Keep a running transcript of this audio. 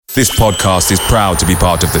This podcast is proud to be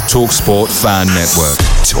part of the TalkSport Fan Network.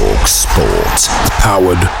 TalkSport.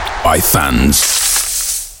 Powered by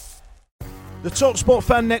fans. The TalkSport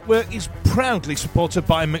Fan Network is proudly supported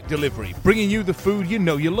by McDelivery, bringing you the food you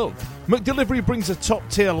know you love. McDelivery brings a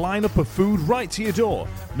top-tier lineup of food right to your door.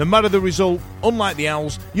 No matter the result, unlike the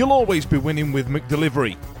Owls, you'll always be winning with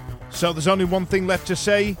McDelivery. So there's only one thing left to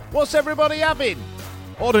say, what's everybody having?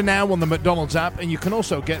 Order now on the McDonald's app, and you can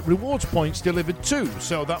also get rewards points delivered too,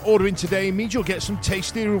 so that ordering today means you'll get some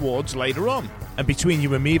tasty rewards later on. And between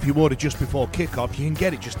you and me, if you order just before kick-off, you can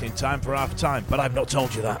get it just in time for half-time, but I've not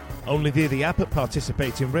told you that. Only via the app at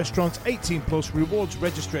participating restaurants, 18 plus, rewards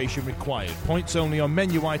registration required. Points only on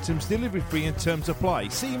menu items, delivery free and terms apply.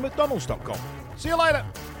 See mcdonalds.com. See you later.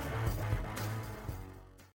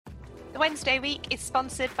 The Wednesday week is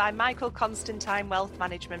sponsored by Michael Constantine Wealth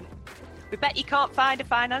Management. We bet you can't find a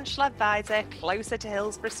financial advisor closer to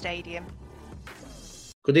Hillsborough Stadium.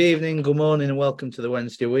 Good evening, good morning, and welcome to the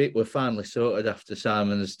Wednesday week. We're finally sorted after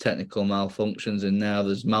Simon's technical malfunctions, and now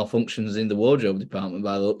there's malfunctions in the wardrobe department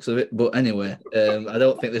by the looks of it. But anyway, I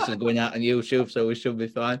don't think this is going out on YouTube, so we should be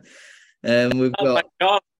fine. We've got. My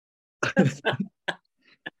God.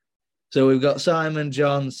 So we've got Simon,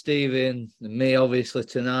 John, Stephen, and me, obviously,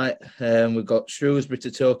 tonight. We've got Shrewsbury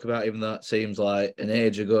to talk about, even though it seems like an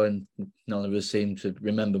age ago and none of us seem to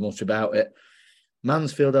remember much about it.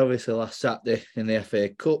 Mansfield, obviously, last Saturday in the FA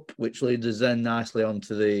Cup, which leads us then nicely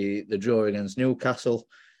onto the draw against Newcastle.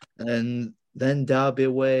 And then Derby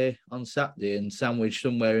away on Saturday, and sandwiched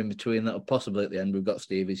somewhere in between that, or possibly at the end, we've got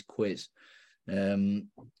Stevie's quiz.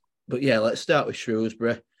 But yeah, let's start with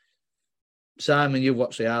Shrewsbury. Simon, you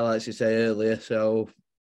watched the highlights, you say earlier, so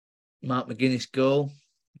Mark McGuinness goal,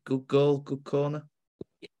 good corner.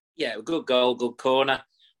 Yeah, good goal, good corner.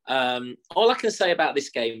 All I can say about this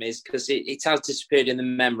game is, because it has disappeared in the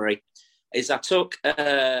memory, is I took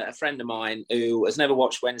a friend of mine who has never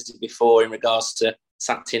watched Wednesday before in regards to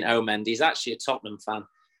Satin Omend. He's actually a Tottenham fan.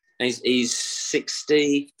 He's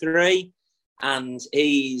 63, and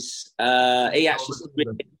he actually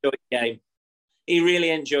really enjoyed the game. He really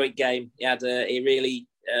enjoyed game. He thought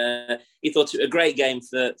it was a great game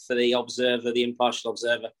for the observer, the impartial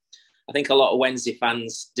observer. I think a lot of Wednesday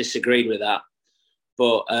fans disagreed with that,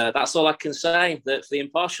 but that's all I can say. That for the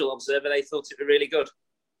impartial observer, they thought it was really good.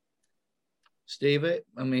 Stevie,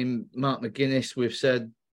 I mean, Mark McGuinness, we've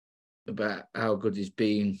said about how good he's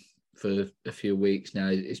been for a few weeks now.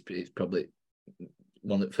 It's probably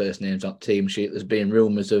one of the first names on the team sheet. There's been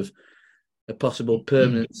rumours of a possible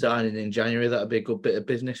permanent signing in January. That'd be a good bit of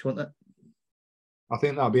business, wouldn't it? I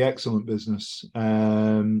think that'd be excellent business.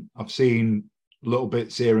 I've seen little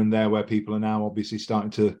bits here and there where people are now obviously starting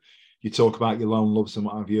to, you talk about your lone loves and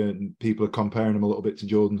what have you, and people are comparing him a little bit to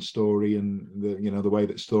Jordan Story and the way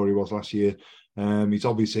that Story was last year. He's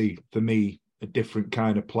obviously, for me, a different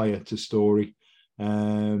kind of player to Story.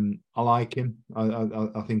 I like him.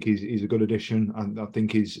 I think he's a good addition, and I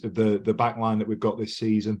think he's the back line that we've got this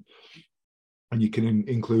season. And you can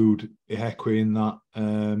include Ihekwe in that,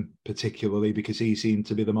 particularly because he seemed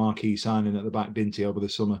to be the marquee signing at the back, didn't he, over the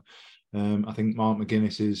summer? I think Mark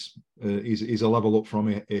McGuinness is a level up from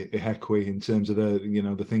Ihekwe in terms of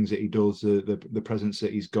the things that he does, the presence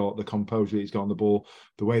that he's got, the composure that he's got on the ball,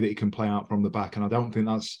 the way that he can play out from the back. And I don't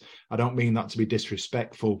mean that to be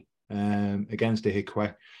disrespectful against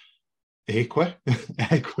Ihekwe.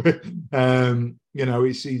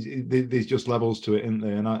 There's just levels to it, isn't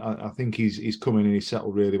there? And I think he's coming and he's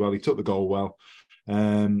settled really well. He took the goal well.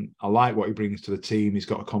 I like what he brings to the team. He's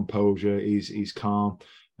got a composure. He's calm.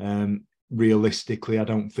 Realistically, I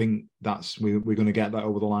don't think we're going to get that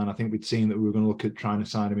over the line. I think we'd seen that we were going to look at trying to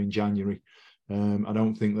sign him in January. I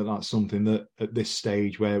don't think that's something that at this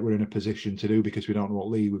stage where we're in a position to do, because we don't know what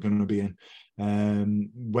league we're going to be in.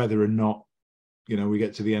 Whether or not we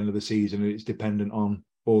get to the end of the season, it's dependent on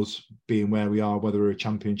us being where we are, whether we're a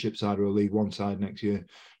Championship side or a League One side next year,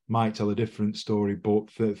 might tell a different story.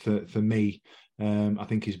 But for me, I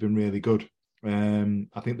think he's been really good.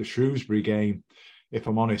 I think the Shrewsbury game, if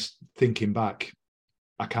I'm honest, thinking back,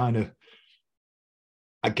 I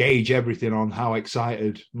gauge everything on how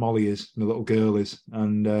excited Molly is, the little girl is,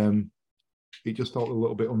 and it just felt a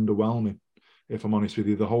little bit underwhelming, if I'm honest with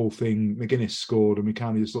you. The whole thing, McGuinness scored, and we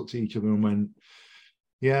kind of just looked at each other and went,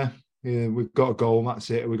 yeah, we've got a goal,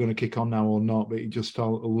 that's it. Are we going to kick on now or not? But it just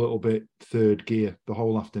felt a little bit third gear the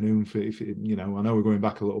whole afternoon. I know we're going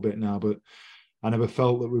back a little bit now, but I never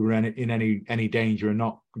felt that we were in any danger of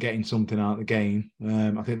not getting something out of the game.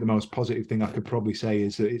 I think the most positive thing I could probably say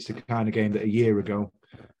is that it's the kind of game that a year ago,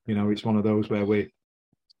 it's one of those where we're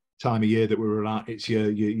time of year that we were at. It's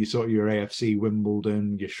your sort of your AFC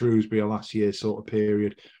Wimbledon, your Shrewsbury last year sort of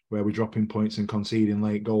period where we're dropping points and conceding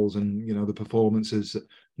late goals, and the performances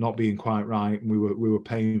not being quite right, and we were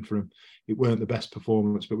paying for them. It weren't the best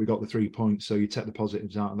performance, but we got the 3 points. So you take the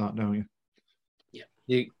positives out of that, don't you?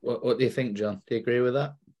 Yeah. What do you think, John? Do you agree with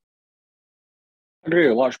that? I agree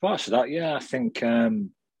with large parts of that. Yeah, I think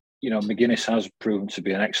McGuinness has proven to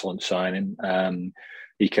be an excellent signing.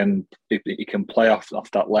 He can play off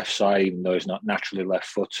that left side, even though he's not naturally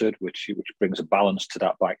left-footed, which brings a balance to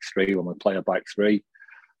that back three when we play a back three.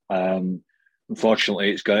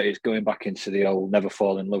 Unfortunately, it's going back into the old never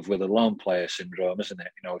fall in love with a lone player syndrome, isn't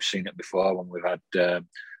it? We've seen it before when we've had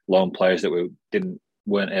lone players that we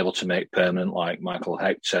weren't able to make permanent, like Michael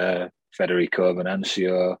Hector, Federico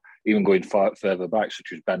Venancio, even going further back,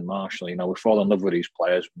 such as Ben Marshall. We fall in love with these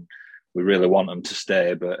players. We really want them to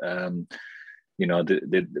stay, but the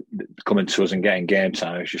coming to us and getting game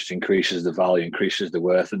time, it just increases the value, increases the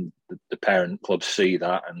worth, and the parent clubs see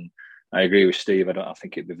that. And I agree with Steve. I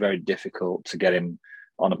think it'd be very difficult to get him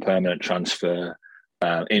on a permanent transfer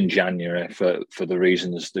in January for the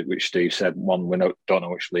reasons which Steve said. One, we don't know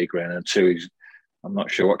which league we're in, and two, I'm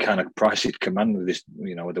not sure what kind of price he'd command with this,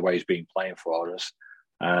 with the way he's been playing for us.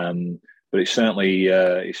 But he's certainly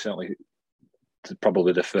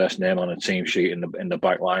probably the first name on a team sheet in the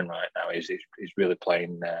back line right now. He's really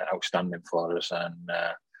playing outstanding for us, and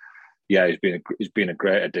he's been a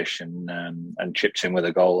great addition, and chipped in with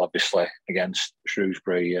a goal, obviously, against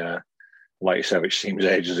Shrewsbury, like you said, which seems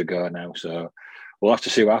ages ago now. So we'll have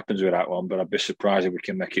to see what happens with that one, but I'd be surprised if we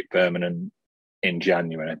can make it permanent in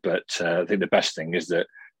January. But I think the best thing is that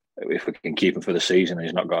if we can keep him for the season,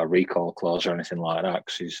 he's not got a recall clause or anything like that,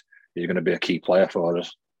 because he's going to be a key player for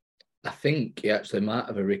us. I think he actually might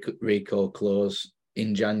have a recall clause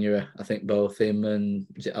in January. I think both him and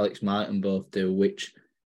Alex Mighton both do, which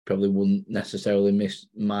probably wouldn't necessarily miss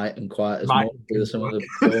Mighton quite as much as some of the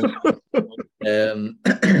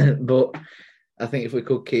but I think if we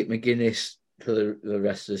could keep McGuinness for the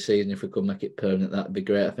rest of the season, if we could make it permanent, that'd be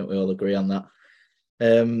great. I think we all agree on that.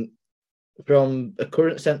 From a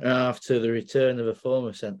current centre-half to the return of a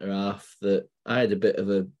former centre-half, that I had a bit of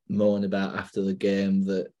a moan about after the game,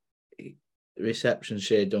 that reception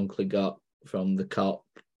Shea Dunkley got from the Kop.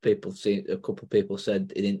 A couple of people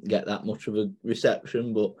said he didn't get that much of a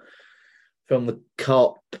reception, but from the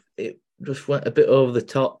Kop, it just went a bit over the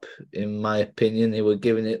top, in my opinion. They were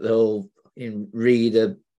giving it the whole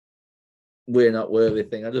reader, we're not worthy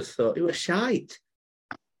thing. I just thought it was shite.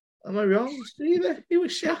 Am I wrong, Stevie? He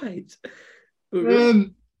was shite.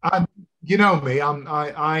 You know me. I'm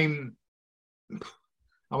a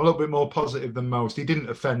little bit more positive than most. He didn't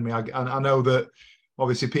offend me. I know that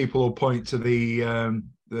obviously people will point to the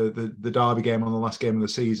Derby game on the last game of the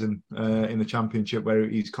season in the Championship where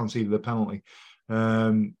he's conceded a penalty.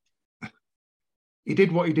 He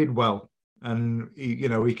did what he did well, and he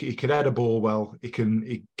could head a ball well. He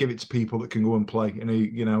give it to people that can go and play, and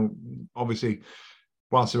he obviously,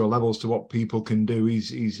 whilst there are levels to what people can do, he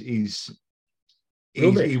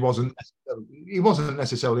wasn't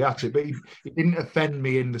necessarily at it, but he didn't offend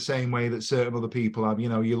me in the same way that certain other people have.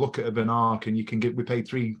 You look at a Van Aken, we paid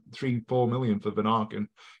 3-4 million for Van Aken.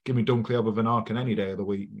 Give me Dunkley over Van Aken any day of the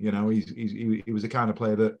week. He was the kind of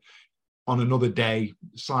player that on another day,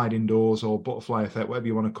 sliding doors or butterfly effect, whatever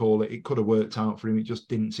you want to call it, it could have worked out for him. It just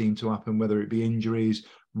didn't seem to happen, whether it be injuries,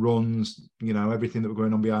 runs, everything that were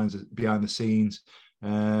going on behind the scenes.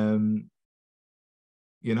 I'm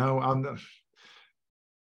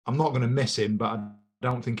not going to miss him, but I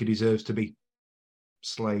don't think he deserves to be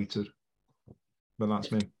slated. But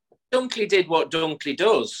that's me. Dunkley did what Dunkley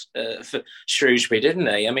does for Shrewsbury, didn't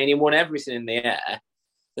he? I mean, he won everything in the air.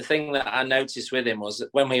 The thing that I noticed with him was that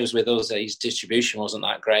when he was with us, his distribution wasn't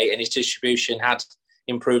that great, and his distribution had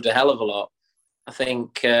improved a hell of a lot. I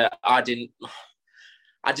think I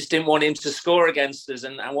just didn't want him to score against us.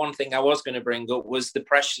 And one thing I was going to bring up was the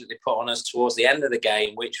pressure that they put on us towards the end of the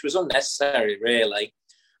game, which was unnecessary, really. I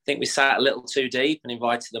think we sat a little too deep and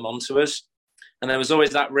invited them onto us. And there was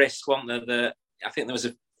always that risk, wasn't there, that I think there was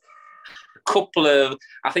a couple of,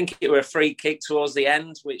 I think it were a free kick towards the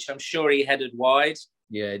end, which I'm sure he headed wide.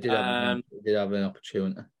 Yeah, he did have an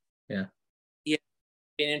opportunity. Yeah. Yeah,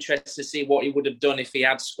 been interested to see what he would have done if he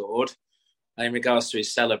had scored in regards to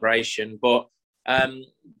his celebration. But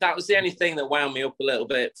that was the only thing that wound me up a little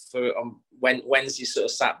bit for when Wednesday sort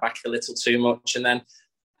of sat back a little too much. And then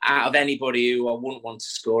out of anybody who I wouldn't want to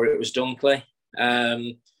score, it was Dunkley.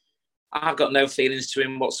 I've got no feelings to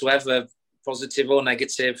him whatsoever, positive or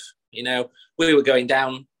negative. We were going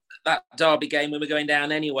down that Derby game, we were going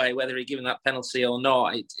down anyway, whether he'd given that penalty or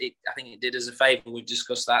not. I think it did us a favour. We've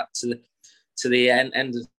discussed that to the end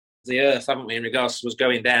of the earth, haven't we, in regards to us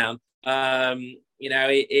going down. You know,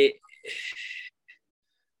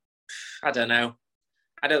 I don't know.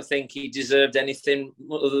 I don't think he deserved anything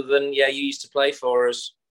other than, you used to play for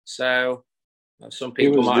us. So some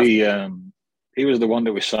people he was the one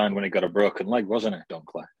that we signed when he got a broken leg, wasn't it,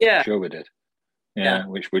 Dunkley? Yeah. I'm sure we did. Yeah.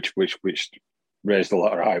 Which raised a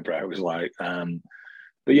lot of eyebrows.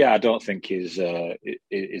 But yeah, I don't think he's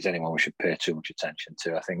anyone we should pay too much attention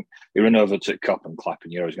to. I think you run over to Cop and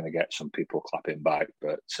clapping, you're always going to get some people clapping back.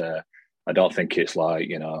 But I don't think it's like,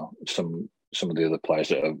 you know, some of the other players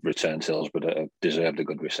that have returned to Hillsborough that have deserved a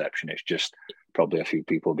good reception. It's just probably a few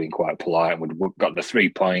people being quite polite, and we've got the 3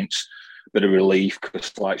 points, bit of relief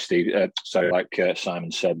because, like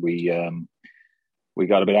Simon said, we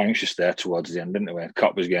got a bit anxious there towards the end, didn't we?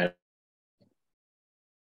 Cop was getting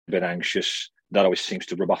a bit anxious. That always seems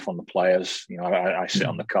to rub off on the players. You know, I sit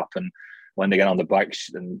on the Cop, and when they get on the bikes,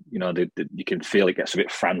 and you know, you can feel it gets a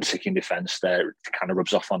bit frantic in defence there. It kind of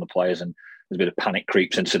rubs off on the players, and there's a bit of panic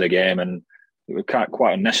creeps into the game, and it was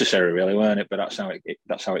quite unnecessary, really, weren't it? But that's how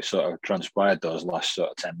it sort of transpired. Those last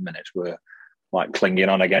sort of 10 minutes were like clinging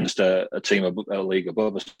on against a team of a league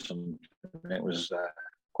above us, and it was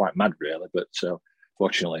quite mad, really. But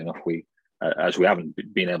fortunately enough, as we haven't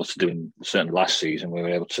been able to do in certainly last season, we were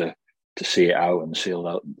able to see it out and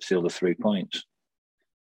seal the 3 points.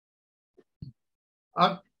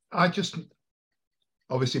 I just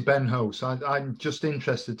obviously Ben hosts. I'm just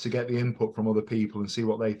interested to get the input from other people and see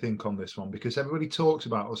what they think on this one, because everybody talks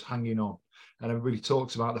about us hanging on, and everybody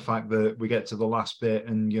talks about the fact that we get to the last bit,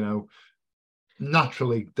 and you know,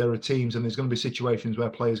 naturally there are teams, and there's going to be situations where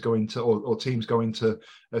players go into or teams go into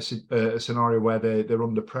a scenario where they're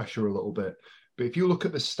under pressure a little bit. But if you look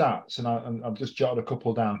at the stats, and I've just jotted a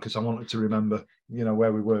couple down because I wanted to remember, you know,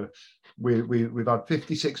 where we were. We've had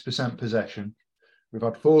 56% possession. We've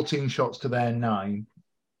had 14 shots to their 9.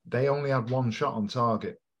 They only had 1 shot on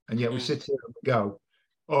target, and yet we sit here and go,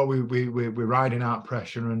 "Oh, we're riding out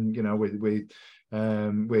pressure, and you know, we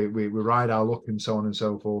ride our luck, and so on and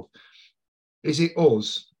so forth." Is it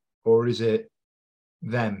us or is it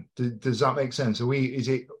them? Does that make sense? Is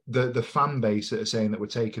it the fan base that are saying that we're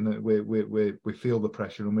taking that we feel the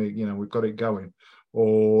pressure and we've got it going,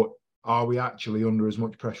 or are we actually under as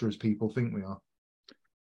much pressure as people think we are?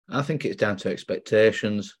 I think it's down to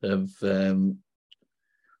expectations of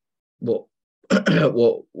what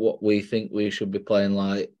what we think we should be playing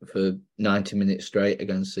like for 90 minutes straight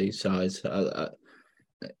against these sides.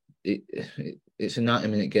 It's a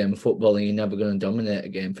 90-minute game of football, and you're never going to dominate a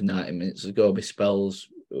game for 90 minutes. There's got to be spells,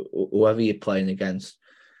 whoever you're playing against,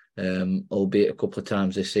 albeit a couple of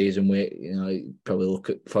times this season. Probably look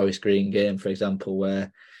at Forest Green game, for example,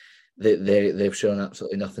 where they've shown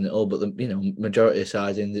absolutely nothing at all. But the majority of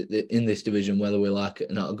sides in this division, whether we like it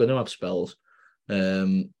or not, are going to have spells.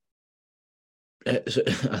 So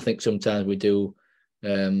I think sometimes we do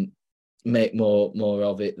make more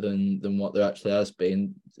of it than what there actually has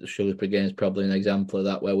been. The Shrewsbury game is probably an example of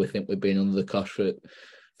that, where we think we've been under the cosh for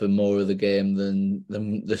more of the game than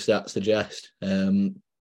the stats suggest.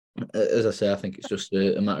 As I say, I think it's just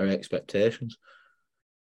a matter of expectations.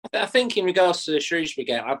 I think in regards to the Shrewsbury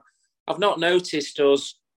game, I've not noticed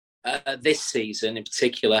us this season in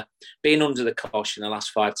particular being under the cosh in the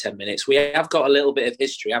last 5-10 minutes. We have got a little bit of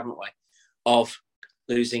history, haven't we, of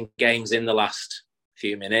losing games in the last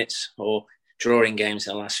few minutes or drawing games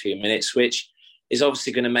in the last few minutes, which is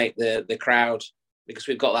obviously going to make the crowd, because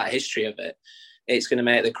we've got that history of it, it's going to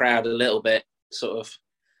make the crowd a little bit sort of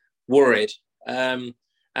worried. And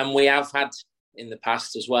we have had in the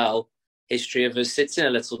past as well history of us sitting a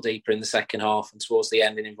little deeper in the second half and towards the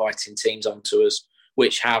end and inviting teams onto us,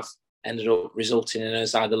 which have ended up resulting in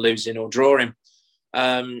us either losing or drawing.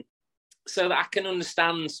 So that I can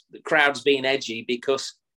understand the crowds being edgy,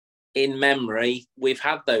 because in memory we've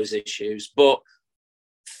had those issues. But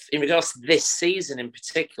in regards to this season in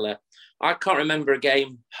particular, I can't remember a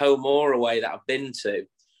game, home or away, that I've been to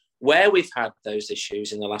where we've had those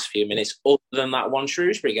issues in the last few minutes, other than that one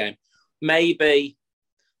Shrewsbury game. Maybe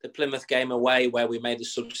the Plymouth game away, where we made the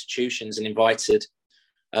substitutions and invited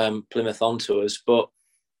Plymouth onto us. But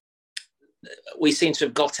we seem to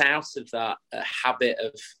have got out of that habit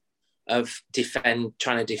of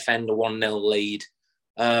trying to defend a 1-0 lead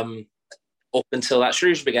up until that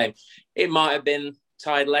Shrewsbury game. It might have been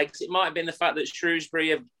tired legs. It might have been the fact that Shrewsbury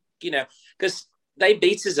have, because they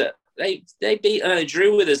beat us they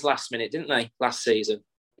drew with us last minute, didn't they, last season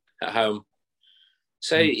at home?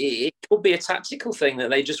 So it could be a tactical thing that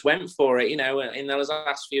they just went for it, in those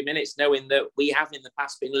last few minutes, knowing that we have in the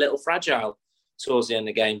past been a little fragile towards the end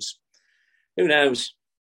of games. Who knows?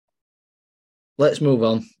 Let's move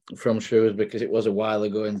on from Shrewsbury because it was a while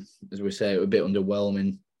ago, and as we say, it was a bit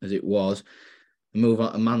underwhelming as it was. Move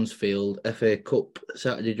on to Mansfield, FA Cup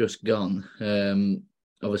Saturday just gone.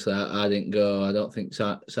 Obviously, I didn't go. I don't think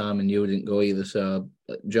Simon, you didn't go either. So,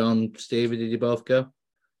 John, Stevie, did you both go?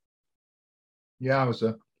 Yeah, I was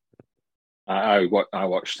there. I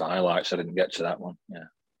watched the highlights. I didn't get to that one. Yeah.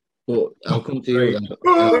 Well, I'll come to you then.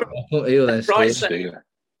 I'll come to you then, Steve.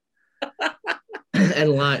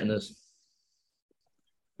 Enlighten us.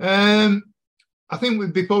 I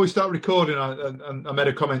think before we start recording, I made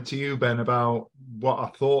a comment to you, Ben, about what I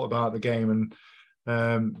thought about the game and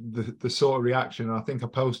the sort of reaction. I think I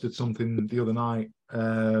posted something the other night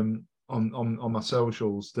on my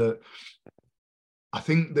socials that I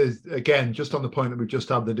think there's, again, just on the point that we've just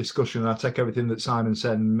had the discussion, and I take everything that Simon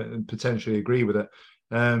said and potentially agree with it.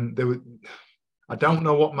 I don't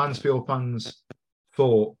know what Mansfield fans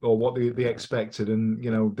thought or what they expected, and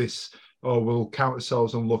we'll count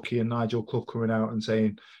ourselves unlucky, and Nigel Clough coming out and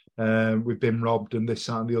saying we've been robbed and this,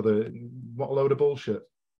 that, and the other. What a load of bullshit.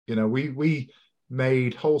 We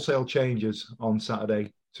made wholesale changes on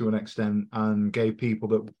Saturday to an extent and gave people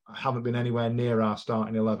that haven't been anywhere near our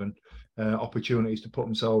starting 11 opportunities to put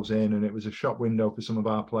themselves in, and it was a shop window for some of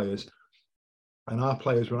our players. And our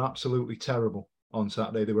players were absolutely terrible on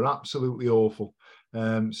Saturday. They were absolutely awful.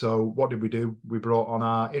 So what did we do? We brought on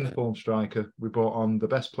our informed striker. We brought on the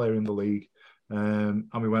best player in the league. And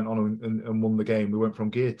we went on and won the game. We went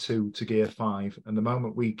from gear 2 to gear 5. And the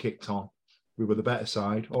moment we kicked on, we were the better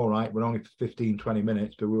side. All right, we're only for 15, 20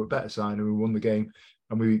 minutes, but we were better side and we won the game.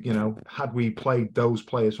 And we, had we played those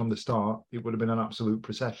players from the start, it would have been an absolute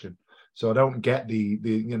procession. So I don't get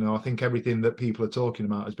I think everything that people are talking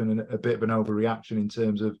about has been a bit of an overreaction in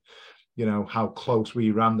terms of, how close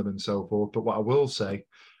we ran them and so forth. But what I will say,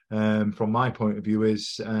 from my point of view,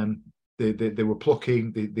 is they were plucky,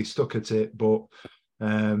 they stuck at it. But,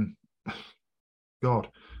 God,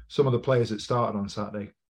 some of the players that started on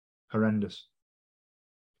Saturday, horrendous.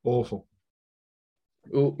 Awful.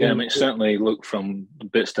 Yeah, it certainly looked from the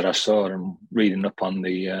bits that I saw and reading up on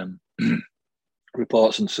the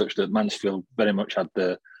reports and such that Mansfield very much had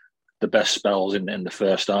the best spells in the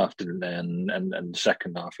first half, didn't they? And the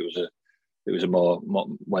second half, it was a more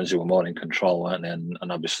Wednesday were more in control, weren't they? And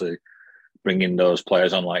obviously bringing those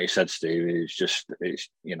players on, like you said, Steve,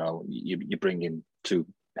 you're bringing two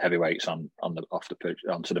heavyweights off the pitch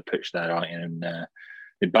onto the pitch there, aren't you?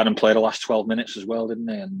 And Bannon played the last 12 minutes as well, didn't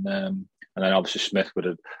they? And then obviously Smith with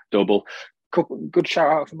a double. Good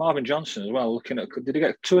shout out for Marvin Johnson as well. Did he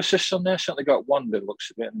get 2 assists on there? Certainly got one that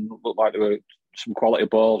looks a bit, and looked like there were some quality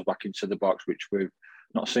balls back into the box, which we've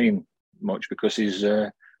not seen much because he's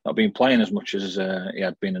not been playing as much as he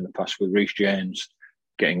had been in the past, with Reece James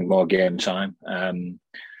getting more game time.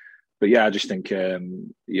 But yeah, I just think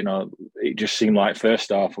it just seemed like first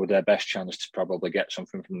half were their best chance to probably get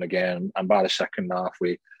something from the game, and by the second half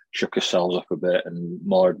we shook ourselves up a bit, and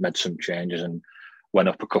Moore had made some changes and went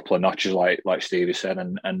up a couple of notches, like Stevie said,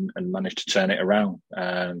 and managed to turn it around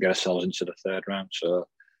and get ourselves into the third round. So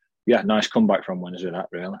yeah, nice comeback from Wednesday, that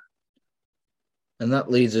really. And that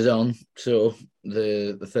leads us on to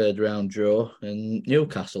the third round draw in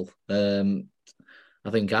Newcastle. I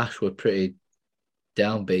think Ash were pretty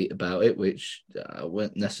downbeat about it, which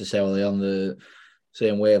weren't necessarily on the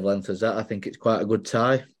same wavelength as that. I think it's quite a good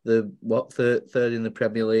tie. Third in the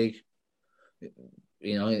Premier League.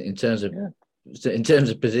 In terms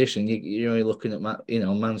of position, you're looking at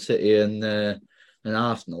Man City and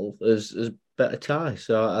Arsenal as better tie.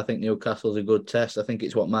 So I think Newcastle's a good test. I think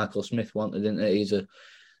it's what Michael Smith wanted, isn't it?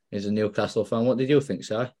 He's a Newcastle fan. What did you think,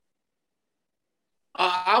 Si?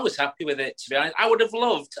 I was happy with it, to be honest. I would have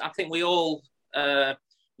loved. I think we all were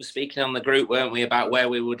speaking on the group, weren't we, about where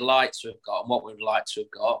we would like to have got and what we would like to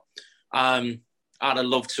have got. I'd have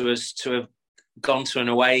loved to have gone to an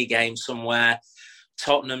away game somewhere.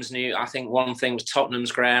 Tottenham's new. I think one thing was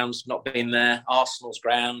Tottenham's ground, not being there. Arsenal's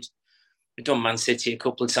ground. We've done Man City a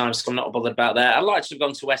couple of times, so I'm not bothered about that. I'd like to have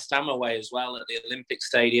gone to West Ham away as well at the Olympic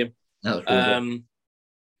Stadium. That was really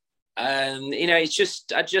and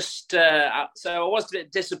so I was a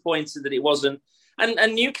bit disappointed that it wasn't.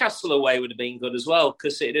 And Newcastle away would have been good as well,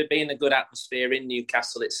 because it had been a good atmosphere in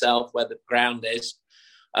Newcastle itself, where the ground is.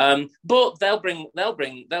 But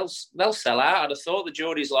they'll sell out. I'd have thought the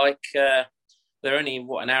Geordies they're only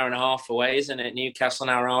an hour and a half away, isn't it? Newcastle, an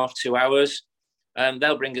hour and a half, 2 hours.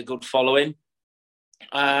 They'll bring a good following.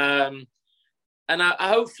 And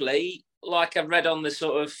hopefully like I've read on the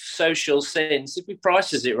sort of social since, if we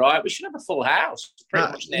prices it right, we should have a full house,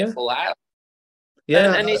 pretty much near full house.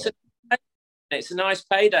 Yeah, and it's a nice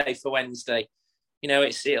payday for Wednesday. You know,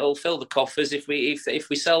 it'll fill the coffers if we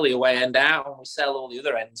sell the away end out and we sell all the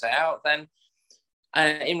other ends out. Then,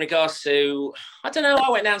 in regards to, I don't know,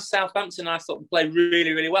 I went down to Southampton. And I thought we played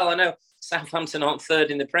really, really well. I know Southampton aren't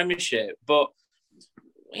third in the Premiership, but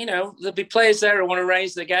you know there'll be players there who want to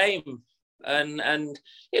raise the game, and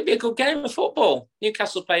it'll be a good game of football.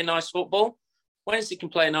 Newcastle play nice football. Wednesday can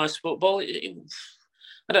play nice football.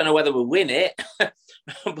 I don't know whether we'll win it,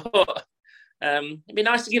 but it'd be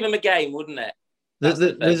nice to give them a game, wouldn't it?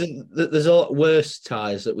 There's a lot worse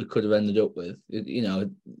ties that we could have ended up with. You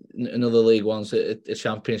know, another League One's a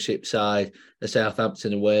Championship side, a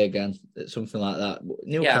Southampton away again, something like that.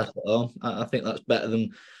 Newcastle at home, I think that's better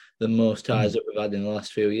than most ties that we've had in the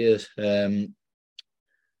last few years. And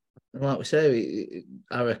like we say,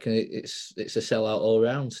 I reckon it's a sellout all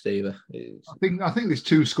round, Steve. I think there's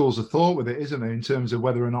two schools of thought with it, isn't there, in terms of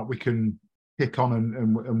whether or not we can kick on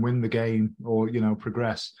and win the game or, you know,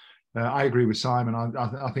 progress. I agree with Simon.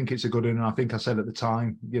 I think it's a good one. And I think I said at the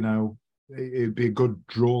time, you know, it'd be a good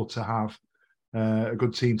draw to have, a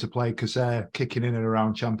good team to play because they're kicking in and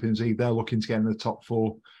around Champions League. They're looking to get in the top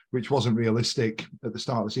four, which wasn't realistic at the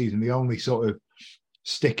start of the season. The only sort of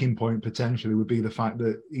sticking point potentially would be the fact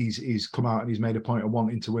that he's come out and he's made a point of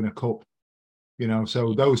wanting to win a cup. You know,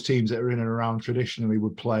 so those teams that are in and around traditionally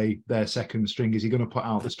would play their second string. Is he going to put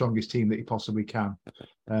out the strongest team that he possibly can?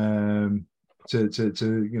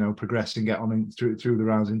 To you know, progress and get on through the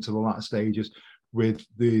rounds into the latter stages with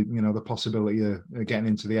the possibility of getting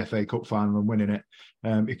into the FA Cup final and winning it.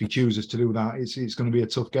 If he chooses to do that, it's going to be a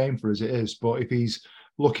tough game for us, it is. But if he's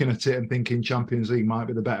looking at it and thinking Champions League might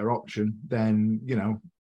be the better option, then, you know,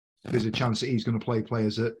 there's a chance that he's going to play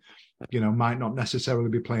players that, you know, might not necessarily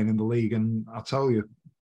be playing in the league. And I'll tell you,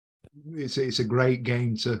 it's a great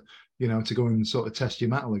game to, you know, to go and sort of test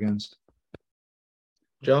your mettle against.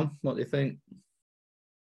 John, what do you think?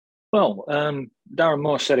 Well, Darren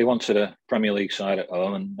Moore said he wanted a Premier League side at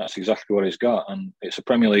home, and that's exactly what he's got. And it's a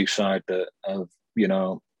Premier League side that have, you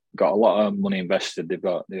know, got a lot of money invested.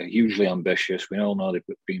 They're hugely ambitious. We all know they've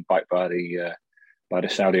been backed by the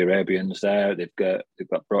Saudi Arabians there. They've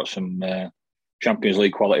brought some Champions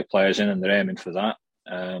League quality players in, and they're aiming for that.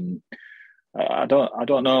 I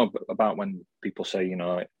don't know about when people say, you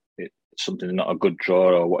know, it's something not a good draw,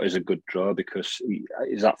 or what is a good draw, because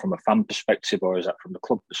is that from a fan perspective or is that from the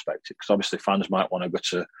club perspective? Because obviously fans might want to go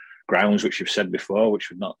to grounds, which you've said before, which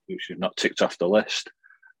we've not ticked off the list.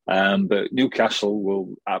 But Newcastle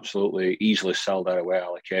will absolutely easily sell their away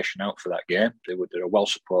allocation out for that game. They're a well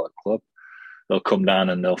supported club. They'll come down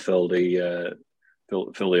and they'll fill the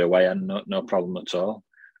away end, no problem at all.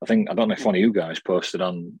 I don't know if one of you guys posted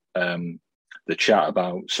on the chat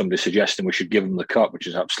about somebody suggesting we should give them the cup, which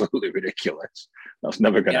is absolutely ridiculous. That's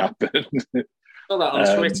never going to happen. Saw that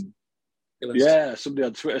on Twitter. Yeah, somebody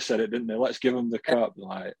on Twitter said it, didn't they? Let's give them the cup.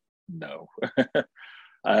 Like, no.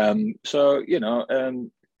 So, you know,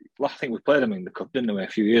 I think we played them in the cup, didn't we, a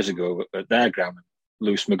few years ago at their ground.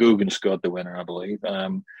 Lewis McGugan scored the winner, I believe.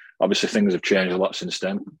 Obviously, things have changed a lot since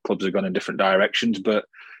then. Clubs have gone in different directions. But,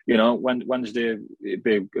 you know, Wednesday, it'd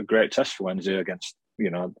be a great test for Wednesday against,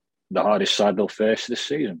 you know, the hardest side they'll face this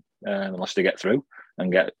season, unless they get through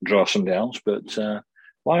and draw somebody else. But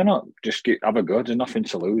why not? Just have a go. There's nothing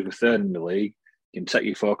to lose. We're third in the league. You can take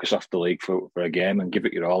your focus off the league for a game and give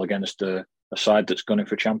it your all against a side that's gunning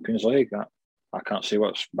for Champions League. I can't see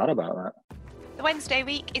what's bad about that. The Wednesday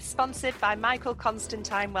week is sponsored by Michael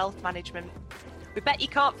Constantine Wealth Management. We bet you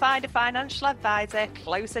can't find a financial advisor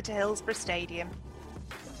closer to Hillsborough Stadium.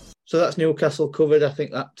 So that's Newcastle covered. I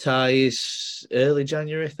think that ties early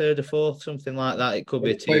January, 3rd or 4th, something like that. It could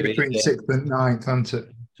be a TV between game. 6th and 9th, hasn't it?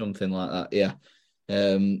 Something like that, yeah.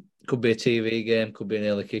 Could be a TV game, could be an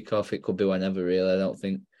early kickoff. It could be whenever, really. I don't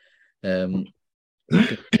think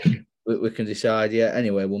we can decide yet.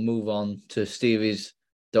 Anyway, we'll move on to Stevie's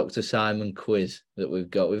Dr. Simon quiz that we've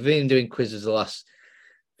got. We've been doing quizzes the last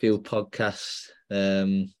few podcasts.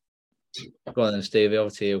 Go on then, Stevie, over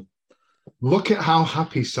to you. Look at how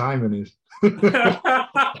happy Simon is. In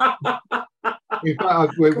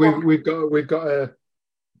fact, we've got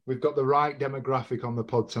the right demographic on the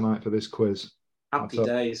pod tonight for this quiz. Happy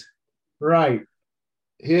days. Right.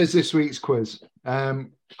 Here's this week's quiz.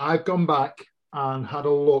 I've gone back and had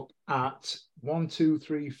a look at 1, 2,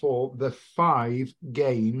 3, 4, the 5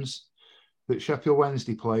 games that Sheffield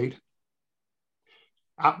Wednesday played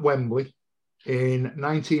at Wembley in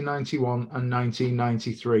 1991 and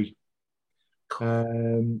 1993.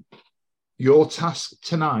 Your task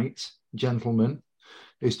tonight, gentlemen,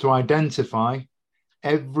 is to identify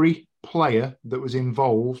every player that was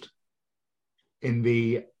involved in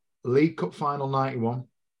the League Cup Final 91,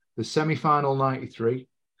 the semi-final 93,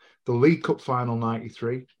 the League Cup Final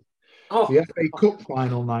 93, the FA Cup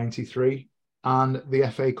Final 93, and the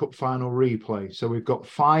FA Cup Final replay. So we've got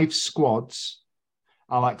 5 squads.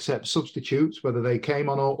 I'll accept substitutes, whether they came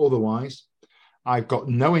on or otherwise. I've got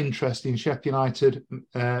no interest in Sheffield United,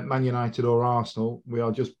 Man United or Arsenal. We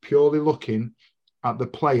are just purely looking at the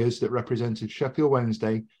players that represented Sheffield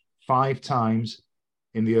Wednesday 5 times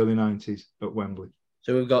in the early 90s at Wembley.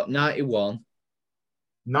 So we've got 91.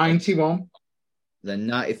 91. Then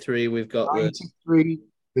 93, we've got 93,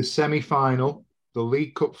 the semi-final, the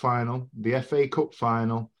League Cup Final, the FA Cup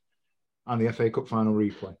Final, and the FA Cup Final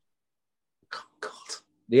replay. Oh, God.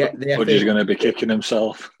 The Buddy's going to be kicking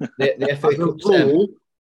himself. The FA Cup semi.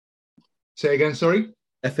 Say again, sorry?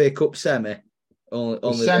 FA Cup semi.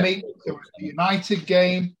 Only semi, the United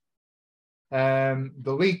game, the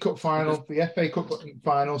League Cup Final, the FA Cup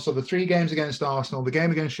Final. So the 3 games against Arsenal, the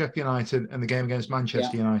game against Sheffield United, and the game against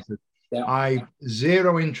Manchester United. Yeah. I've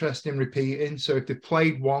zero interest in repeating. So if they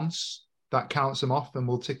played once, that counts them off, and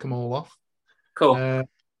we'll tick them all off. Cool.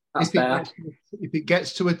 That's if it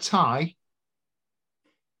gets to a tie,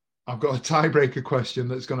 I've got a tiebreaker question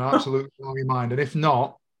that's going to absolutely blow your mind. And if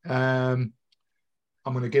not, I'm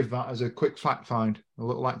going to give that as a quick fact find, a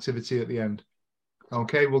little activity at the end.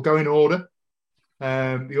 Okay, we'll go in order.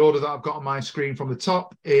 The order that I've got on my screen from the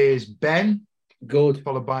top is Ben. Good.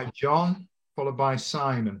 Followed by John, followed by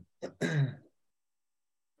Simon. When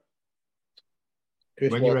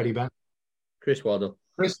you're ready, Ben. Chris Waddle.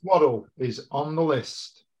 Chris Waddle is on the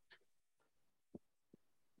list.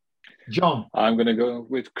 John. I'm going to go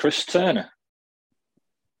with Chris Turner.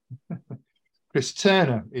 Chris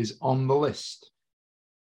Turner is on the list.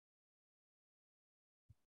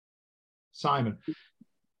 Simon.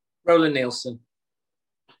 Roland Nielsen.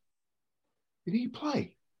 Did he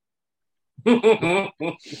play?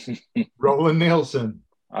 Roland Nielsen.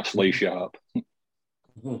 That's Lee Sharp.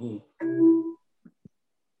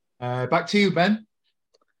 Back to you, Ben.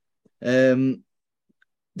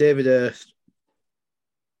 David Hurst.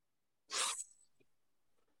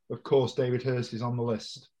 Of course, David Hurst is on the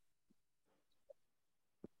list.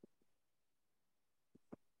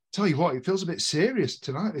 Tell you what, it feels a bit serious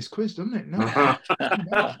tonight, this quiz, doesn't it? No.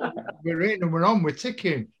 We're in and we're on, we're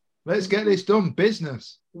ticking. Let's get this done.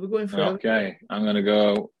 Business. We're going for Okay, I'm going to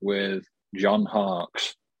go with John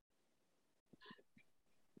Harkes.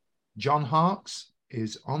 John Harkes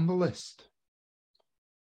is on the list.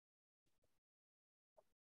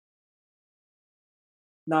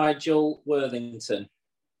 Nigel Worthington.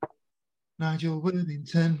 Nigel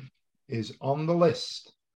Worthington is on the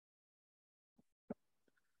list.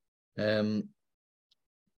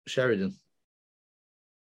 Sheridan.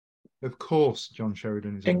 Of course, John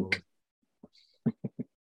Sheridan is on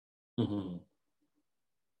the list.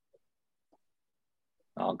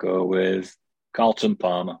 I'll go with Carlton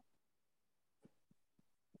Palmer.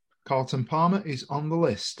 Carlton Palmer is on the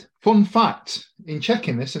list. Fun fact, in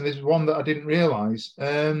checking this, and this is one that I didn't realise,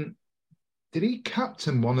 did he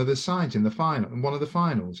captain one of the sides in the final? In one of the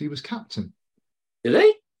finals, he was captain. Did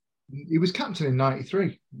he? He was captain in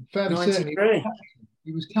 '93. Fairly certain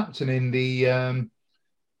he was captain in the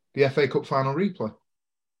FA Cup final replay.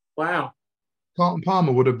 Wow. Carlton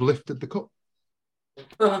Palmer would have lifted the cup.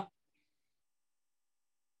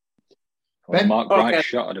 Ben? Mark Bright's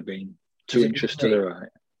shot would have been 2 inches to the right.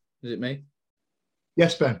 Is it me?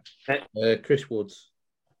 Yes, Ben. Chris Woods.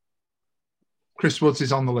 Chris Woods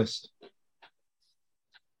is on the list.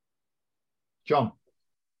 John.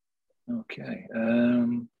 Okay.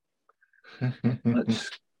 Let's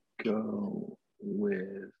go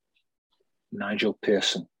with Nigel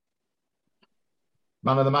Pearson.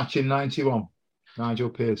 Man of the match in '91. Nigel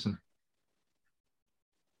Pearson.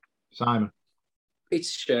 Simon. Peter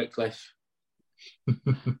Shirtcliffe.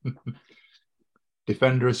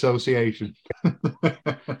 Defender Association.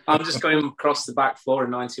 I'm just going across the back 4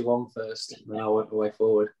 in '91 first, and then I'll work my way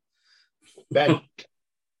forward. Ben.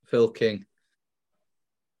 Phil King.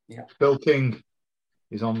 Yeah. Phil King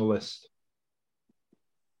is on the list.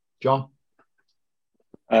 John.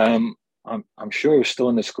 I'm sure he was still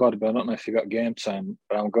in the squad, but I don't know if he got game time.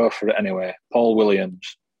 But I'll go for it anyway. Paul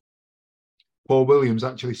Williams. Paul Williams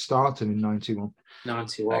actually started in '91.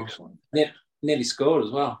 91. Excellent. Nearly scored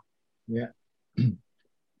as well. Yeah.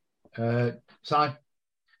 Si.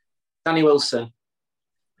 Danny Wilson.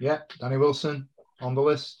 Yeah, Danny Wilson on the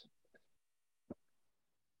list.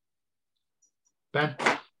 Ben.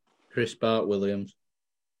 Chris Bart Williams.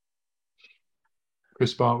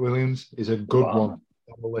 Chris Bart Williams is a good one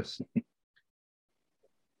on the list.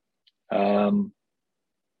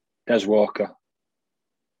 Des Walker.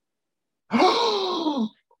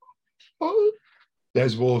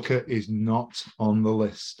 Des Walker is not on the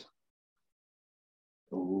list.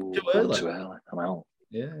 Ooh, Too early. Too early. I'm out.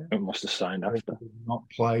 Yeah. It must have signed after. Did not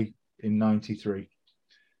play in 93.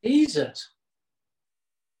 Jesus.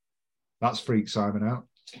 That's freaked Simon out.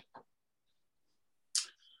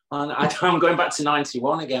 And I'm going back to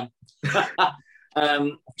 91 again. Trevor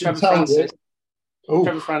tell you. Francis. Oh,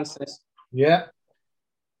 Trevor Francis. yeah.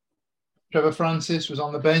 Trevor Francis was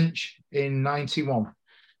on the bench in 91.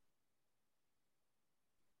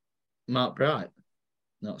 Mark Bright.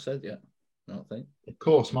 Not said yet. I don't think. Of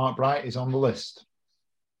course, Mark Bright is on the list.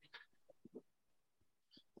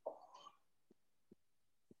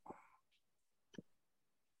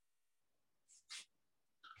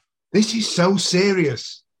 This is so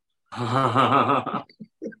serious.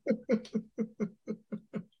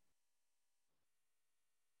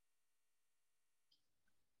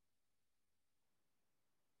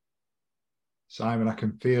 Simon, I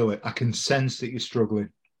can feel it. I can sense that you're struggling.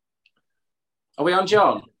 Are we on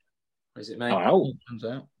John? Or is it me? I'm out. Comes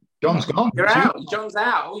out. John's gone. You're out. John's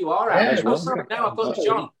out. Oh, you are out. Yeah, Oh, sorry. No, I thought it was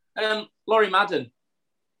John. Laurie Madden.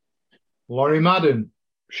 Laurie Madden.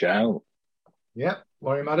 Shout. Yep,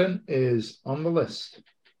 Laurie Madden is on the list.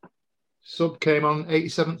 Sub came on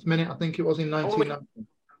 87th minute, I think it was, in 1990.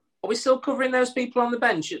 Are we still covering those people on the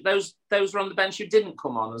bench? Those were on the bench who didn't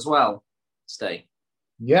come on as well, Steve?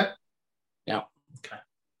 Yep. Yeah. Okay.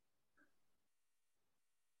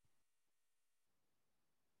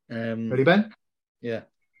 Ready, Ben? Yeah.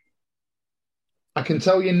 I can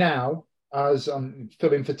tell you now, as I'm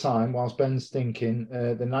filling for time whilst Ben's thinking,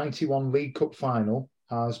 the 91 League Cup final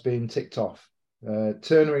has been ticked off.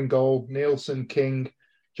 Turner in goal, Nielsen, King,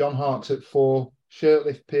 John Harkes at 4,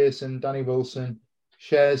 Shirtliff, Pearson, Danny Wilson,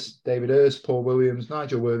 Shez, David Hurst, Paul Williams,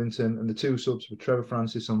 Nigel Worthington, and the two subs were Trevor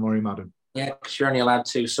Francis and Laurie Madden. Yeah, because you're only allowed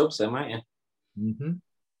 2 subs then, weren't you?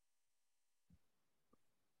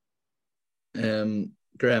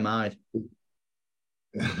 Graham Hyde.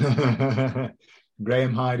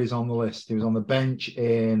 Graham Hyde is on the list. He was on the bench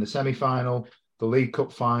in the semi-final, the League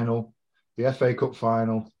Cup final, the FA Cup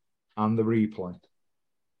final, and the replay.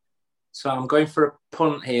 So I'm going for a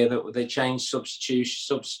punt here that they changed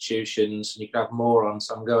substitutions and you could have more on.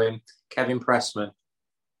 So I'm going Kevin Pressman.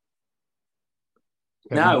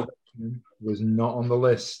 Kevin Pressman was not on the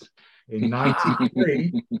list. In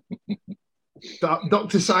 93,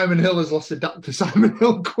 Dr. Simon Hill has lost a Dr. Simon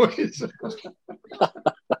Hill quiz.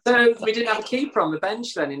 So we didn't have a keeper on the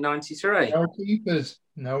bench then in 93? No keepers.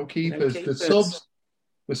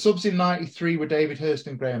 The subs in 93 were David Hurst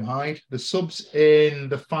and Graham Hyde. The subs in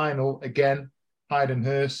the final, again, Hyde and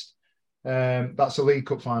Hurst. That's a League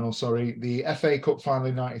Cup final, sorry. The FA Cup final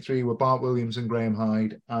in 93 were Bart Williams and Graham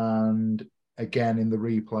Hyde. And again, in the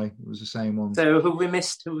replay, it was the same one. So who we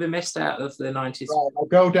missed out of the 93? Right, I'll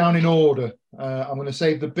go down in order. I'm going to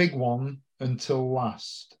save the big one until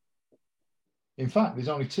last. In fact, there's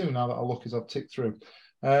only 2 now that I look as I've ticked through.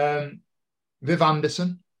 Viv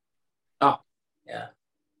Anderson. Oh, yeah.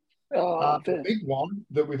 The big one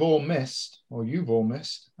that we've all missed, or you've all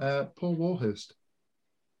missed, Paul Warhurst.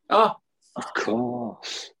 Oh, of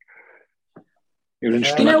course. You're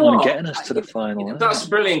instrumental in getting us to the final. That's a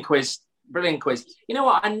brilliant quiz. Brilliant quiz. You know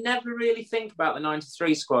what? I never really think about the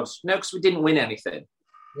 93 squad. No, because we didn't win anything.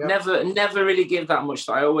 Yep. Never really give that much.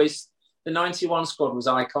 The 91 squad was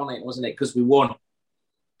iconic, wasn't it? Because we won.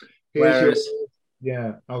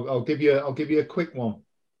 I'll give you a quick one.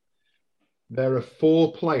 There are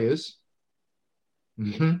 4 players.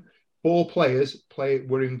 4 players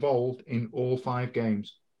were involved in all 5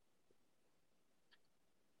 games.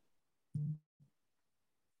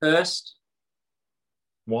 Hurst.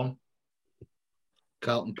 1.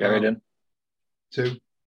 Carlton. Sheridan. 2.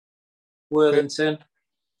 Worthington.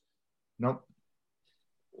 Nope.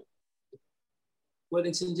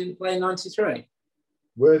 Worthington didn't play in 93?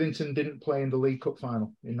 Worthington didn't play in the League Cup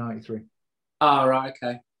final in 93. Oh, right,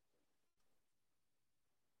 okay.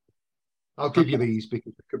 I'll give you these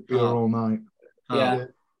because it could be all night. Yeah.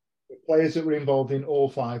 The players that were involved in all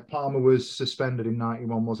 5, Palmer was suspended in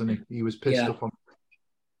 91, wasn't he? He was pissed up on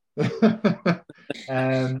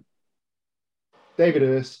David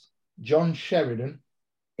Hurst, John Sheridan,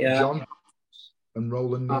 John and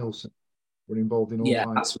Roland Nielsen were involved in all 5. Yeah,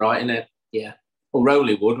 that's right, isn't it? Yeah. Well,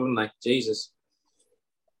 Rowley would, wouldn't they? Jesus.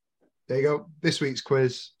 There you go. This week's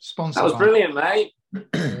quiz. Sponsored. That was brilliant, mate.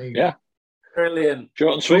 Yeah. Brilliant.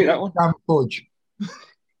 Short and sweet, that one. Damn fudge.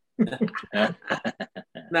 No,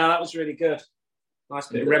 that was really good. Nice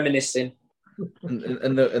bit of reminiscing.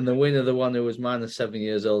 And the winner, the one who was -7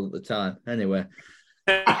 years old at the time. Anyway.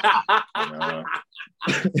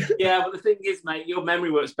 Yeah, but the thing is, mate, your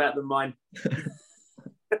memory works better than mine.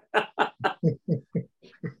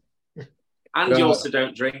 And you also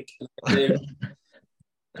don't drink.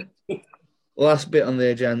 Last bit on the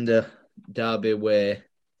agenda, Derby away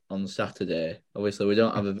on Saturday. Obviously, we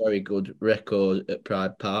don't have a very good record at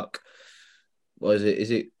Pride Park. What is it?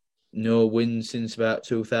 Is it no win since about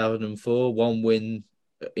 2004? One win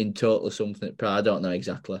in total or something at Pride? I don't know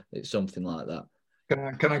exactly. It's something like that.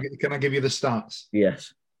 Can I give you the stats?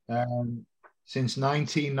 Yes. Since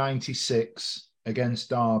 1996 against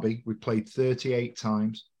Derby, we've played 38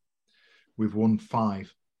 times. We've won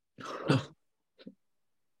 5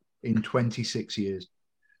 in 26 years.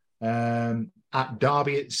 At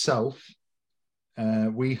Derby itself,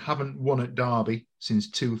 we haven't won at Derby since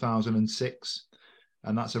 2006,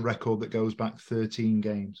 and that's a record that goes back 13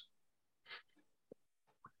 games.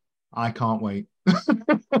 I can't wait.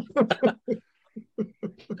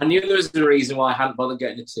 I knew there was a reason why I hadn't bothered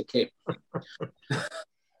getting a ticket.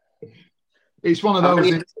 It's one of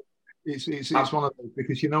those. It's one of those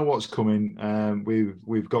because you know what's coming.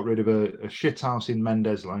 We've got rid of a shithouse in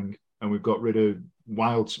Mendeslang, and we've got rid of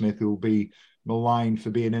Wildsmith, who will be maligned for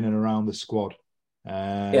being in and around the squad.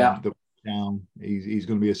 Down. He's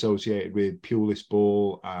going to be associated with Pulis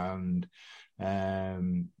Ball and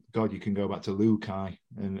God, you can go back to Lukai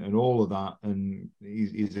and all of that. And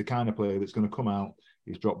he's the kind of player that's going to come out.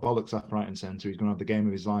 He's dropped bollocks left, right, and centre. He's going to have the game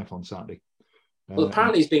of his life on Saturday. Well,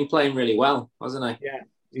 apparently he's been playing really well, hasn't he? Yeah.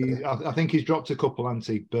 I think he's dropped a couple, hasn't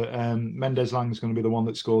he? But Mendes Lang is going to be the one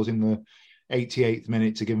that scores in the 88th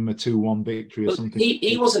minute to give him a 2-1 victory or something.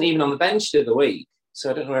 He wasn't even on the bench the other week, so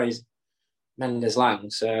I don't know where he's Mendes Lang.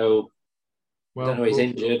 So I don't know if he's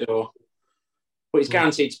injured or... But he's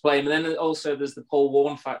guaranteed to play him. And then also there's the Paul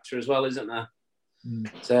Warne factor as well, isn't there?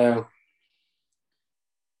 So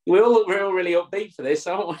we're all really upbeat for this,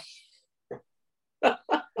 aren't we?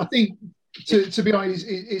 I think, to be honest,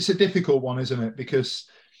 it's a difficult one, isn't it? Because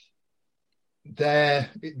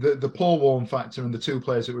the Paul Warne factor and the two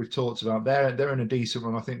players that we've talked about, they're in a decent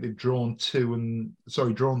run. I think they've drawn 3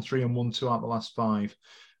 and won 2 out of the last 5.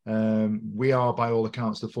 We are, by all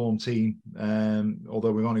accounts, the form team,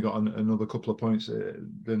 although we've only got another couple of points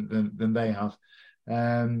than they have.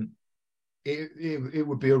 It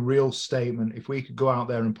would be a real statement if we could go out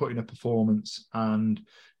there and put in a performance, and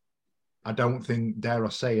I don't think, dare I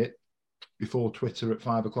say it, before Twitter at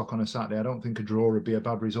 5 o'clock on a Saturday, I don't think a draw would be a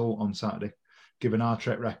bad result on Saturday, given our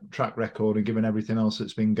track record and given everything else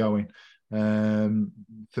that's been going.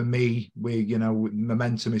 For me,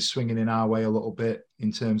 momentum is swinging in our way a little bit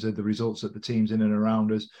in terms of the results that the teams in and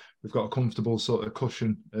around us. We've got a comfortable sort of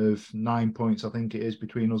cushion of 9 points, I think it is,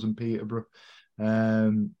 between us and Peterborough.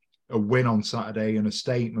 A win on Saturday and a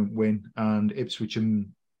statement win, and Ipswich and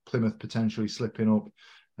Plymouth potentially slipping up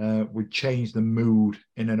would change the mood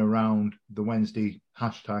in and around the Wednesday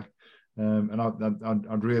hashtag. And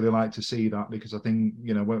I'd really like to see that, because I think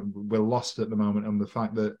we're lost at the moment, and the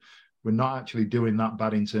fact that we're not actually doing that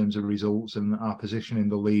bad in terms of results, and our position in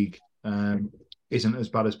the league isn't as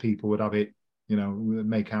bad as people would have it,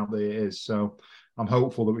 make out that it is. So I'm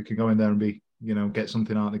hopeful that we can go in there and be, get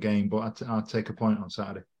something out of the game. But I'd take a point on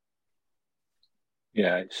Saturday.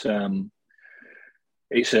 Yeah,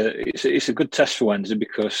 it's a good test for Wednesday,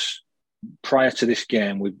 because prior to this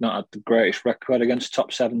game, we've not had the greatest record against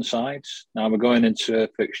top 7 sides. Now we're going into a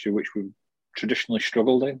fixture which we've traditionally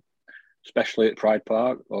struggled in, especially at Pride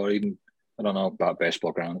Park, or even, I don't know about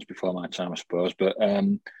baseball grounds before my time, I suppose, but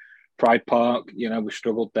Pride Park, we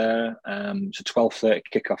struggled there. It's a 12:30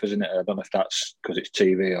 kickoff, isn't it? I don't know if that's because it's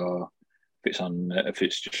TV or if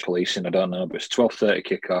it's just policing, I don't know, but it's a 12:30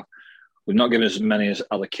 kickoff. We've not given as many as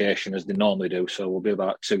allocation as they normally do, so we'll be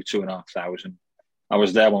about 2,500. I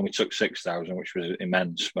was there when we took 6,000, which was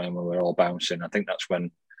immense when we were all bouncing. I think that's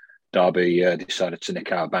when Derby decided to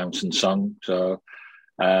nick our bouncing song. So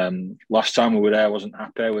last time we were there, I wasn't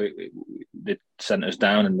happy. They sent us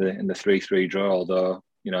down in the 3-3 draw, although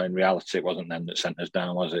in reality it wasn't them that sent us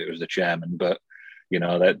down, was it? It was the chairman. But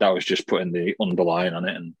that was just putting the underline on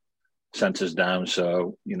it and sent us down.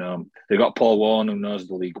 So they got Paul Warne, who knows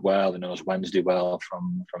the league well, who knows Wednesday well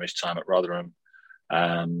from his time at Rotherham.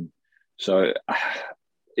 So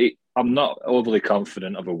I'm not overly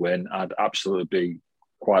confident of a win. I'd absolutely be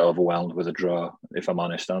quite overwhelmed with a draw, if I'm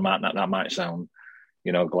honest. And that might sound,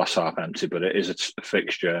 glass half empty, but it is a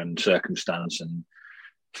fixture and circumstance and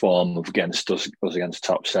form against us against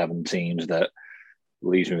top 7 teams that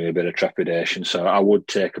leaves me with a bit of trepidation. So I would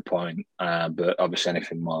take a point, but obviously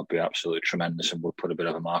anything more would be absolutely tremendous and would put a bit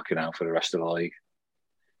of a marker down for the rest of the league.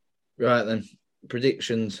 Right then,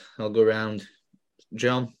 predictions. I'll go round.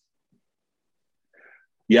 John?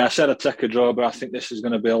 Yeah, I said I'd take a draw, but I think this is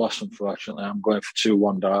going to be a loss, unfortunately. I'm going for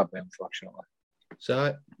 2-1 Derby, unfortunately.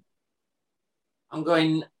 So, I'm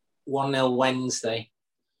going 1-0 Wednesday.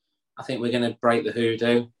 I think we're going to break the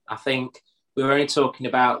hoodoo. I think we were only talking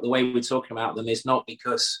about the way we're talking about them is not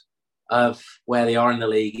because of where they are in the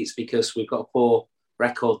league. It's because we've got a poor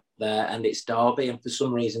record there, and it's Derby. And for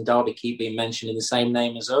some reason, Derby keep being mentioned in the same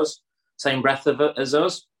name as us, same breath as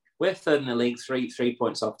us. We're third in the league, three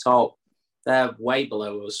points off top. They're way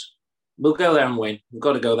below us. We'll go there and win. We've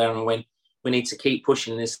got to go there and win. We need to keep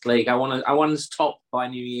pushing this league. I want us top by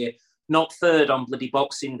New Year, not third on bloody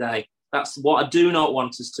Boxing Day. That's what I do not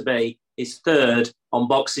want us to be, is third on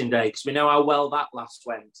Boxing Day, because we know how well that last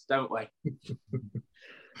went, don't we?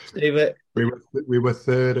 Steve, we were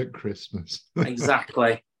third at Christmas.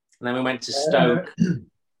 Exactly. And then we went to Stoke.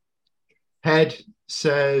 Head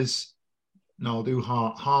says, no, I'll do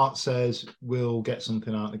Heart. Heart says we'll get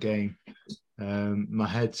something out of the game. My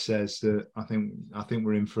head says that I think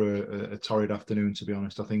we're in for a torrid afternoon, to be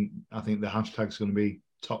honest. I think the hashtag's going to be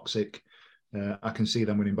toxic. I can see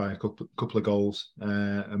them winning by a couple of goals.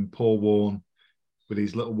 And Paul Warne, with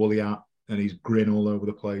his little woolly hat and his grin all over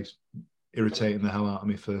the place, irritating the hell out of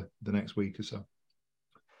me for the next week or so.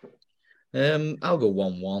 I'll go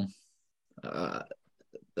 1-1. I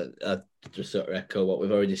just sort of echo what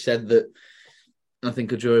we've already said, that I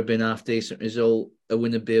think a draw would be an half-decent result. A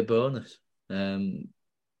win would be a bonus.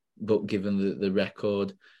 But given the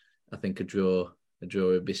record, I think a draw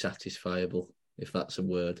would be satisfiable, if that's a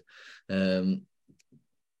word. Okay,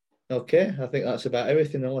 I think that's about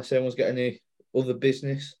everything, unless anyone's got any other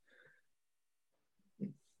business.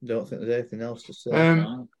 Don't think there's anything else to say.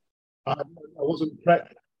 I wasn't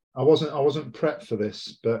prepped. I wasn't prepped for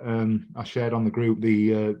this, but I shared on the group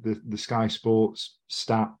the Sky Sports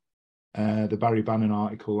stat, the Barry Bannon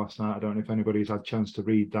article last night. I don't know if anybody's had a chance to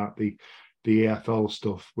read that, the EFL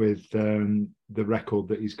stuff with the record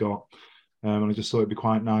that he's got. And I just thought it'd be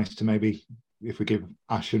quite nice to maybe, if we give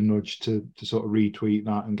Ash a nudge, to sort of retweet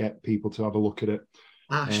that and get people to have a look at it.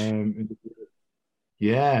 Ash.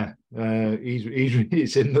 Yeah,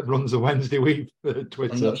 he's in that runs a Wednesday week for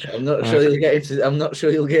Twitter. I'm not sure you'll get into. I'm not sure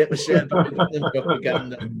you'll get the share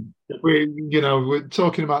propaganda. We're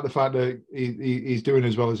talking about the fact that he's doing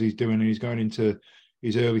as well as he's doing, and he's going into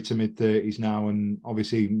his early to mid 30s now, and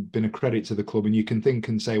obviously been a credit to the club. And you can think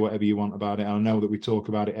and say whatever you want about it. I know that we talk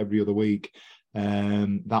about it every other week.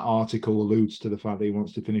 That article alludes to the fact that he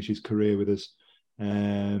wants to finish his career with us.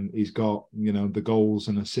 He's got, the goals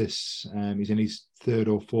and assists. He's in his third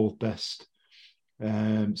or fourth best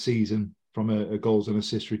season from a goals and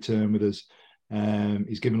assist return with us.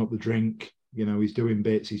 He's given up the drink. He's doing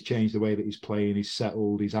bits. He's changed the way that he's playing. He's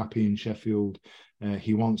settled. He's happy in Sheffield.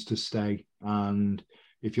 He wants to stay. And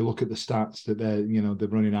if you look at the stats that they're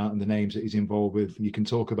running out and the names that he's involved with, you can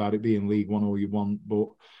talk about it being League One all you want, but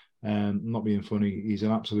not being funny, he's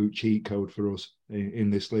an absolute cheat code for us in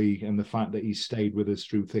this league. And the fact that he's stayed with us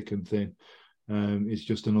through thick and thin is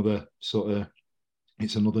just another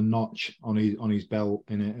it's another notch on his belt,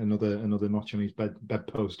 in it, another notch on his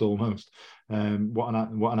bedpost almost. What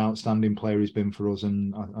an outstanding player he's been for us,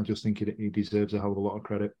 and I just think he deserves a hell of a lot of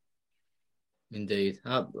credit. Indeed,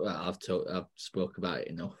 I've spoke about it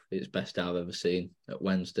enough. It's the best I've ever seen at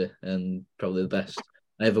Wednesday, and probably the best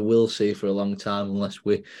I ever will see for a long time, unless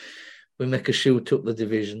we make a shoot up the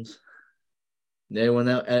divisions. Anyone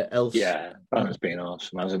else? Yeah, that's been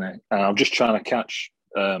awesome, hasn't it? And I'm just trying to catch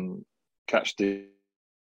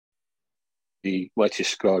the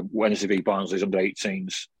latest score. Wednesday v Barnsley's under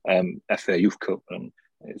 18s FA Youth Cup, and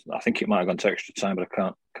I think it might have gone to extra time, but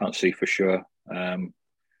I can't see for sure.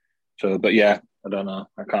 But yeah, I don't know.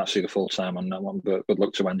 I can't see the full time on that one, but good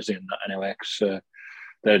luck to Wednesday in that anyway, because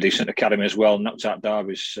they're a decent academy as well. Knocked out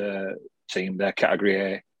Derby's team, their category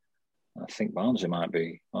A. I think Barnsley might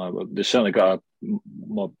be. They've certainly got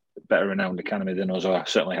a better renowned academy than us, or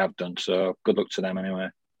certainly have done. So good luck to them anyway.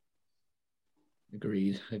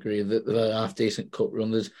 Agreed. They're half decent cup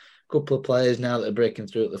run. There's a couple of players now that are breaking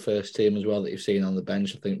through at the first team as well that you've seen on the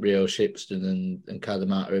bench. I think Rio Shipston and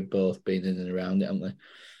Kadamata have both been in and around it, haven't they?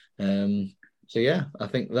 So yeah, I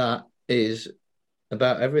think that is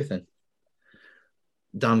about everything.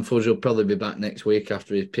 Dan Fudge will probably be back next week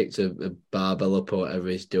after he's picked a barbell up or whatever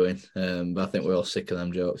he's doing. But I think we're all sick of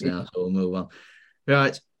them jokes now, so we'll move on.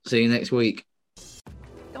 Right, see you next week.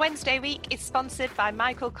 The Wednesday week is sponsored by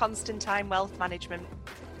Michael Constantine Wealth Management.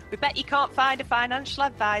 We bet you can't find a financial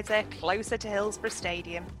advisor closer to Hillsborough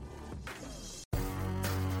Stadium.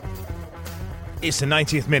 It's the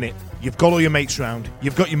 90th minute. You've got all your mates round.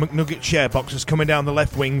 You've got your McNugget share boxes coming down the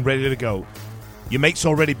left wing ready to go. Your mate's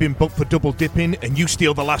already been booked for double dipping and you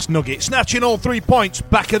steal the last nugget, snatching all 3 points,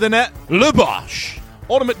 back of the net, le bosh.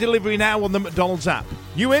 Order McDelivery now on the McDonald's app.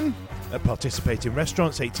 You in? At participating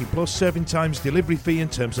restaurants, 18 plus, serving times, delivery fee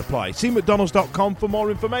and terms apply. See mcdonalds.com for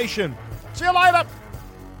more information. See you later.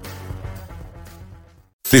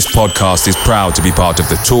 This podcast is proud to be part of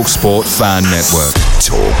the TalkSport Fan Network.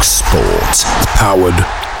 TalkSport. Powered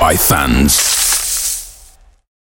by fans.